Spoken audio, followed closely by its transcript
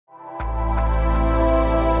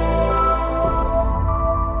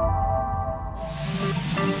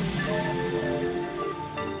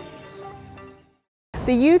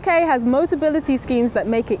The UK has mobility schemes that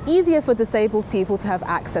make it easier for disabled people to have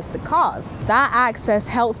access to cars. That access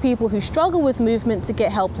helps people who struggle with movement to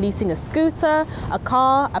get help leasing a scooter, a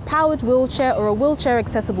car, a powered wheelchair, or a wheelchair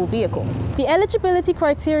accessible vehicle. The eligibility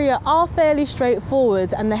criteria are fairly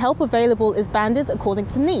straightforward and the help available is banded according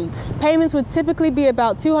to need. Payments would typically be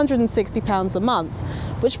about £260 a month,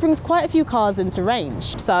 which brings quite a few cars into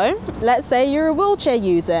range. So, let's say you're a wheelchair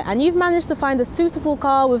user and you've managed to find a suitable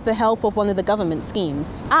car with the help of one of the government schemes.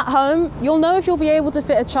 At home, you'll know if you'll be able to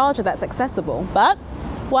fit a charger that's accessible. But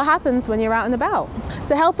what happens when you're out and about?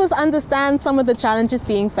 To help us understand some of the challenges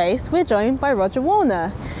being faced, we're joined by Roger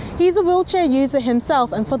Warner. He's a wheelchair user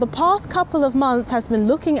himself and for the past couple of months has been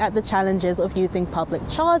looking at the challenges of using public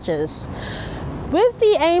chargers, with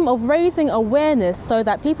the aim of raising awareness so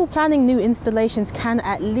that people planning new installations can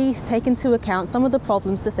at least take into account some of the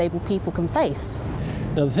problems disabled people can face.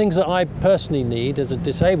 Now, the things that I personally need as a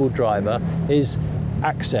disabled driver is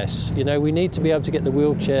access. You know, we need to be able to get the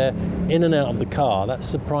wheelchair in and out of the car.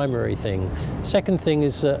 That's the primary thing. Second thing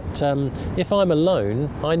is that if I'm alone,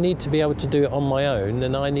 I need to be able to do it on my own,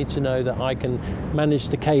 and I need to know that I can manage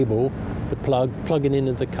the cable, the plugging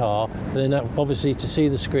into the car, and then obviously to see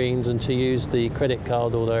the screens and to use the credit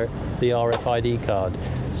card or the RFID card.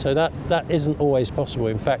 So that isn't always possible.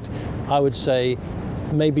 In fact, I would say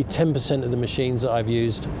maybe 10% of the machines that I've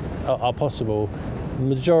used are possible. The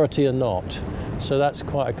majority are not. So that's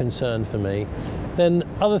quite a concern for me. Then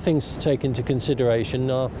other things to take into consideration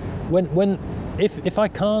are if I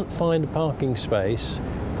can't find a parking space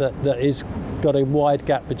that is got a wide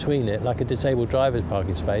gap between it, like a disabled driver's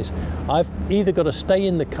parking space, I've either got to stay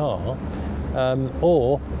in the car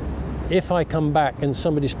or if I come back and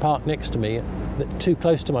somebody's parked next to me too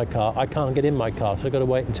close to my car, I can't get in my car, so I've got to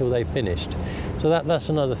wait until they've finished. So that's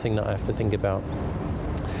another thing that I have to think about.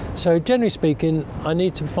 So generally speaking, I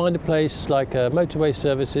need to find a place like motorway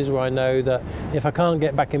services where I know that if I can't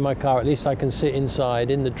get back in my car, at least I can sit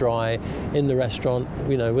inside in the dry, in the restaurant,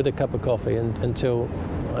 you know, with a cup of coffee until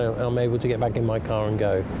I'm able to get back in my car and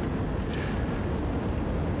go.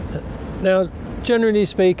 Now, generally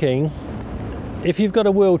speaking, if you've got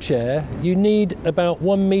a wheelchair, you need about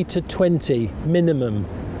 1.20 meters minimum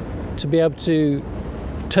to be able to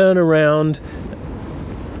turn around,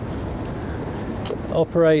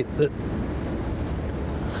 operate the.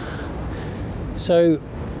 So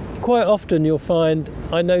quite often you'll find,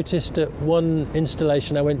 I noticed at one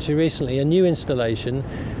installation I went to recently, a new installation,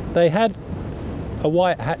 they had a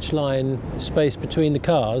white hatch line space between the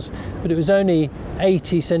cars, but it was only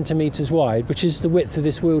 80 centimeters wide, which is the width of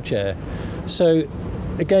this wheelchair. So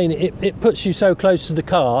again, it puts you so close to the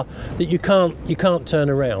car that you can't turn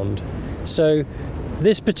around. So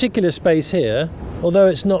this particular space here, although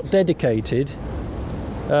it's not dedicated,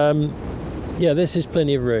 yeah, this is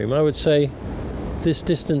plenty of room. I would say this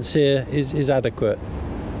distance here is adequate.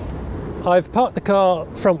 I've parked the car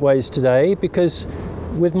front ways today because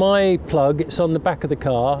with my plug it's on the back of the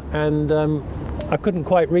car and I couldn't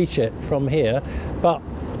quite reach it from here, but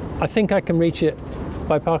I think I can reach it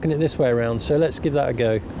by parking it this way around, so let's give that a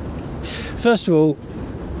go. First of all,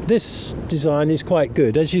 this design is quite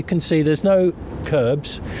good. As you can see, there's no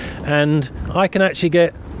curbs and I can actually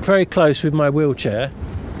get very close with my wheelchair.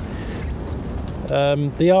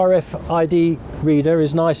 The RFID reader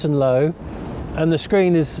is nice and low and the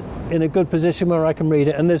screen is in a good position where I can read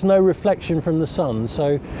it, and there's no reflection from the sun,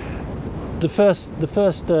 so the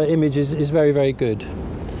first image is very, very good.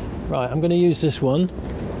 Right, I'm going to use this one.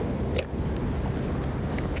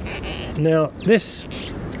 Now this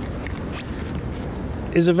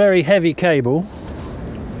is a very heavy cable.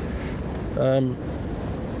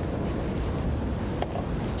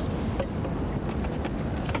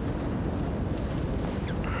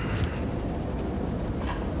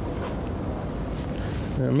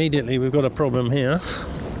 Immediately we've got a problem here.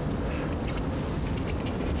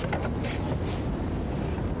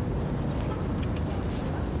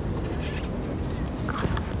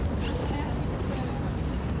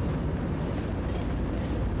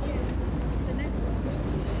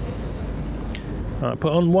 Right,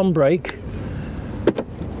 put on one brake.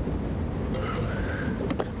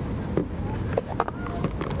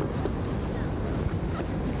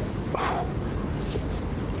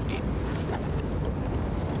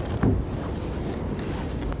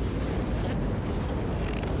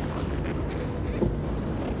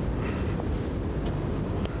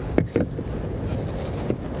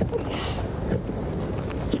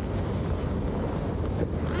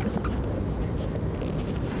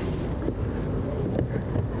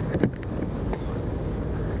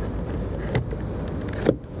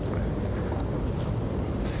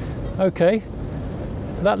 Okay,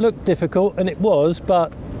 That looked difficult, and it was,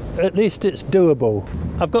 but at least it's doable.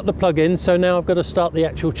 I've got the plug in, so now I've got to start the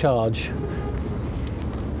actual charge.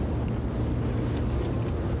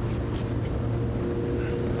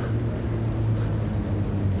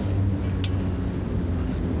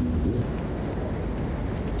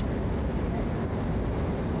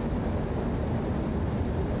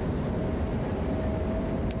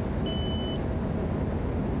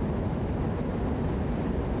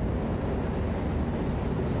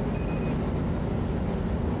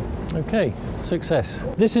 Okay, success.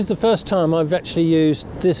 This is the first time I've actually used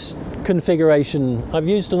this configuration. I've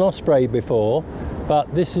used an Osprey before,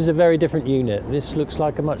 but this is a very different unit. This looks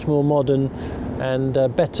like a much more modern and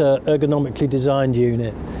better ergonomically designed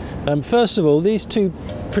unit. First of all, these two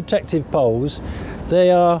protective poles,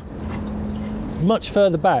 they are much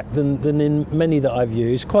further back than in many that I've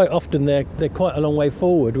used. Quite often they're quite a long way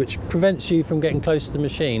forward, which prevents you from getting close to the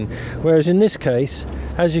machine. Whereas in this case,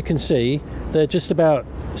 as you can see, they're just about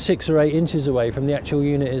 6 or 8 inches away from the actual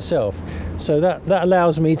unit itself. So that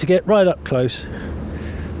allows me to get right up close.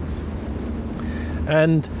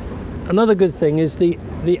 And another good thing is the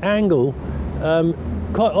angle.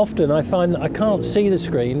 Quite often I find that I can't see the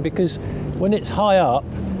screen, because when it's high up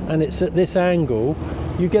and it's at this angle,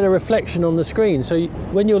 you get a reflection on the screen. So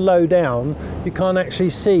when you're low down, you can't actually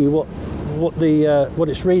see what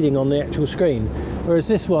it's reading on the actual screen. Whereas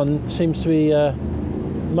this one seems to be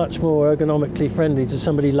much more ergonomically friendly to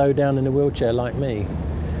somebody low down in a wheelchair like me.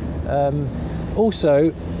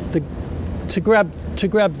 Also, to grab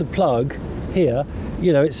the plug here,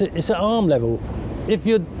 you know, it's at arm level. If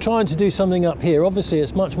you're trying to do something up here, obviously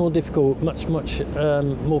it's much more difficult, much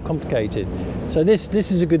more complicated. So this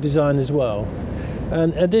is a good design as well.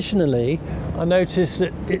 And additionally, I noticed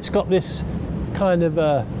that it's got this kind of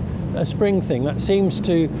a spring thing that seems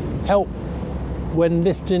to help when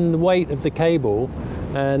lifting the weight of the cable,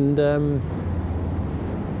 and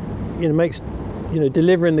makes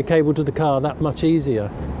delivering the cable to the car that much easier.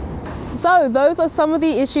 So those are some of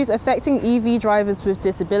the issues affecting EV drivers with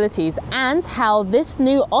disabilities, and how this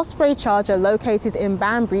new Osprey charger located in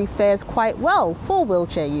Banbury fares quite well for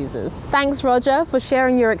wheelchair users. Thanks, Roger, for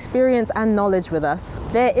sharing your experience and knowledge with us.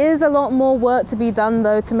 There is a lot more work to be done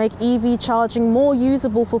though to make EV charging more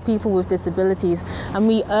usable for people with disabilities, and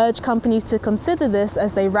we urge companies to consider this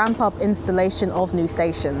as they ramp up installation of new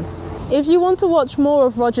stations. If you want to watch more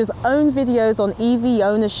of Roger's own videos on EV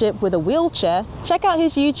ownership with a wheelchair, check out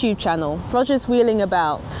his YouTube channel, Roger's Wheeling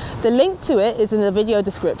About. The link to it is in the video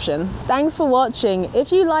description. Thanks for watching.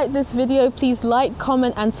 If you like this video, please like,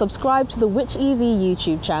 comment and subscribe to the WhichEV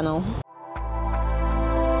YouTube channel.